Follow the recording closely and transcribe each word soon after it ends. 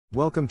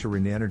Welcome to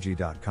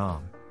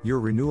renenergy.com, your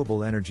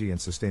renewable energy and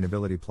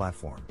sustainability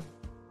platform.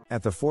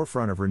 At the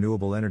forefront of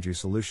renewable energy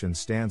solutions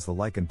stands the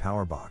Lycan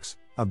Powerbox,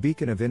 a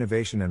beacon of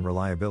innovation and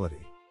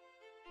reliability.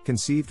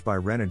 Conceived by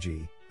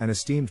Renergy, an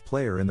esteemed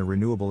player in the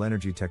renewable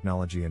energy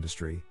technology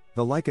industry,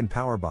 the Lycan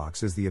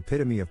Powerbox is the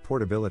epitome of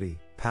portability,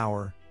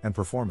 power, and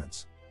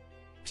performance.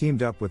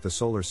 Teamed up with the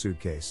solar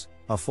Suitcase,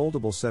 a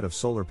foldable set of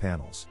solar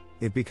panels,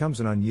 it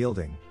becomes an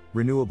unyielding,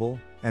 renewable,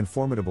 and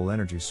formidable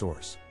energy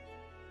source.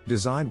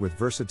 Designed with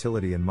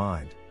versatility in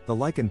mind, the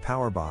Lycan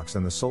Powerbox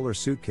and the solar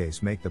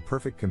Suitcase make the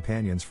perfect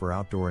companions for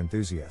outdoor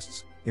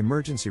enthusiasts,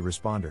 emergency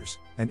responders,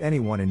 and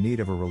anyone in need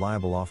of a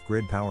reliable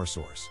off-grid power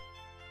source.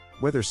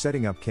 Whether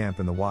setting up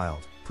camp in the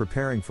wild,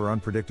 preparing for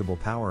unpredictable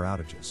power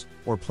outages,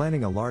 or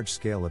planning a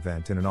large-scale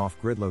event in an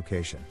off-grid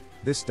location,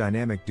 this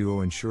dynamic duo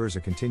ensures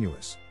a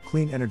continuous,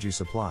 clean energy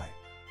supply.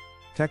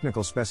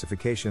 Technical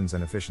specifications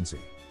and efficiency.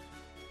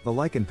 The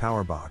Lycan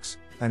Powerbox,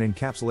 an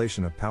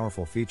encapsulation of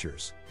powerful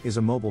features, is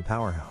a mobile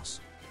powerhouse.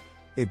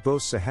 It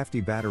boasts a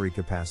hefty battery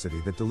capacity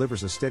that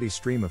delivers a steady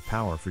stream of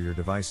power for your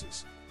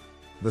devices.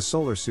 The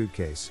solar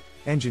Suitcase,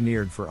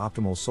 engineered for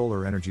optimal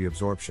solar energy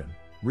absorption,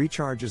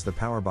 recharges the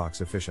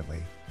Powerbox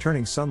efficiently,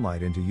 turning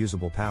sunlight into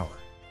usable power.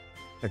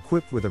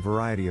 Equipped with a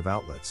variety of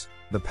outlets,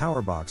 the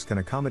Powerbox can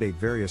accommodate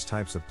various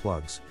types of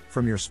plugs,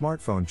 from your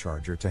smartphone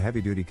charger to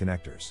heavy-duty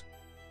connectors.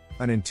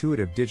 An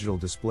intuitive digital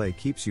display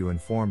keeps you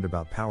informed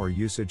about power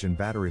usage and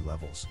battery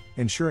levels,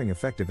 ensuring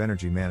effective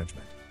energy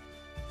management.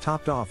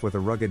 Topped off with a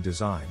rugged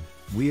design,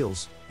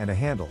 wheels, and a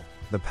handle,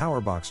 the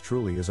Powerbox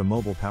truly is a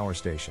mobile power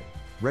station,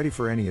 ready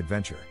for any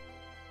adventure.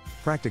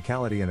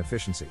 Practicality and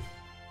efficiency.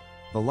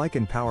 The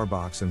Lycan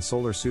Powerbox and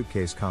solar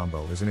Suitcase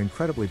combo is an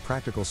incredibly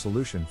practical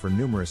solution for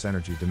numerous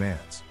energy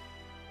demands.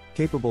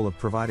 Capable of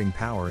providing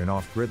power in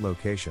off-grid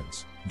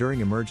locations,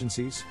 during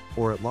emergencies,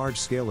 or at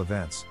large-scale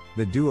events,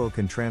 the duo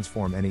can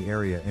transform any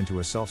area into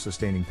a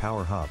self-sustaining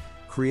power hub,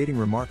 creating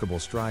remarkable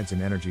strides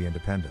in energy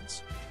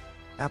independence.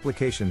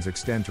 Applications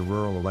extend to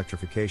rural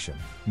electrification,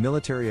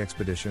 military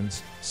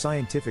expeditions,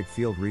 scientific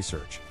field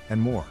research, and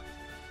more.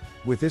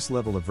 With this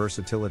level of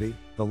versatility,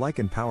 the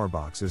Lycan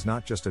Powerbox is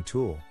not just a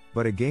tool,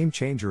 but a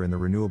game-changer in the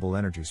renewable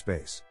energy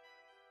space.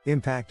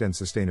 Impact and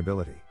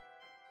sustainability.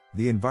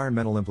 The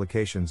environmental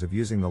implications of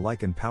using the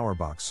Lycan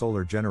Powerbox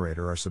solar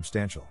generator are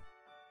substantial.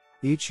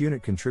 Each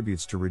unit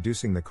contributes to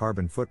reducing the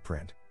carbon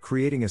footprint,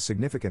 creating a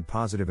significant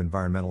positive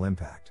environmental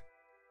impact.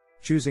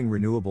 Choosing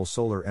renewable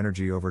solar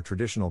energy over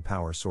traditional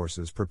power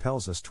sources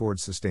propels us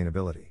towards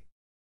sustainability.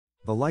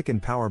 The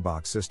Lycan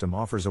Powerbox system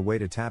offers a way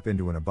to tap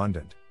into an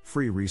abundant,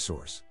 free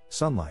resource,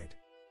 sunlight.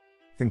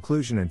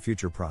 Conclusion and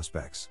future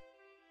prospects.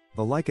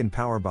 The Lycan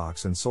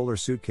Powerbox and solar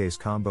Suitcase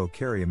combo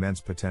carry immense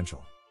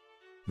potential.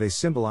 They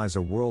symbolize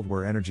a world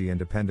where energy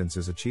independence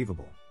is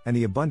achievable, and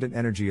the abundant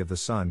energy of the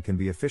sun can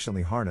be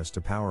efficiently harnessed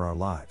to power our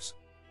lives.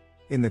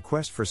 In the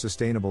quest for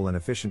sustainable and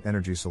efficient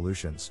energy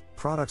solutions,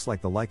 products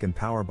like the Lycan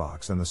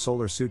Powerbox and the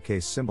solar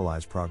Suitcase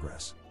symbolize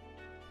progress.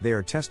 They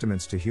are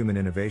testaments to human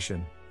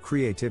innovation,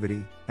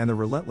 creativity, and the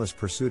relentless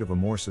pursuit of a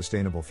more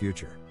sustainable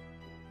future.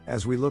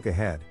 As we look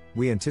ahead,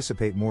 we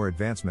anticipate more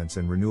advancements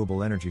in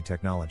renewable energy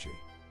technology.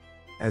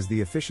 As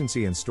the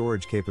efficiency and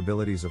storage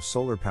capabilities of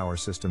solar power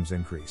systems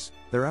increase,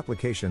 their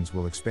applications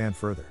will expand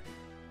further.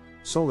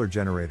 Solar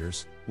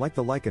generators, like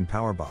the Lycan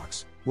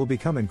Powerbox, will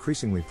become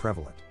increasingly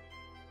prevalent.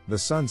 The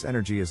sun's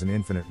energy is an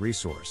infinite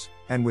resource,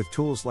 and with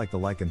tools like the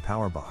Lycan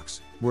Powerbox,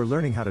 we're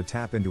learning how to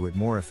tap into it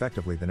more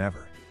effectively than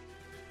ever.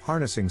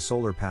 Harnessing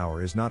solar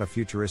power is not a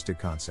futuristic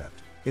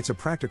concept, it's a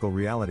practical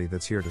reality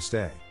that's here to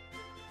stay.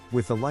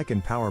 With the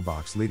Lycan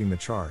Powerbox leading the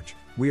charge,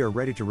 we are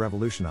ready to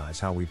revolutionize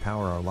how we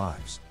power our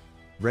lives.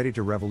 Ready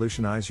to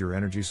revolutionize your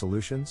energy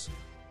solutions?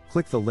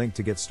 Click the link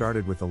to get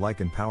started with the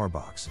Lycan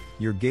Powerbox,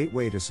 your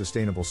gateway to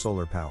sustainable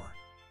solar power.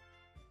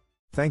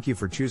 Thank you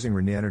for choosing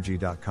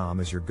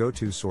renenergy.com as your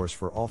go-to source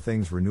for all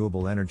things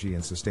renewable energy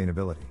and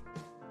sustainability.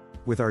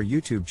 With our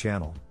YouTube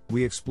channel,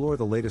 we explore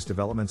the latest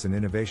developments and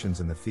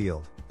innovations in the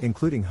field,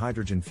 including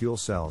hydrogen fuel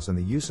cells and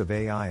the use of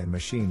AI and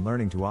machine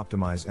learning to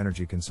optimize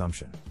energy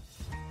consumption.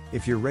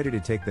 If you're ready to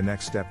take the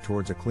next step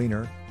towards a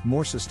cleaner,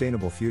 more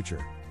sustainable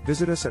future,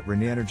 visit us at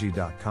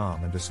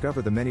renenergy.com and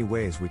discover the many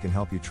ways we can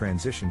help you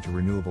transition to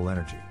renewable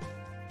energy.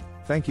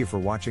 Thank you for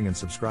watching and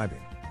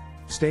subscribing.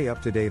 Stay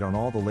up to date on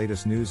all the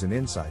latest news and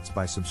insights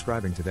by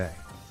subscribing today.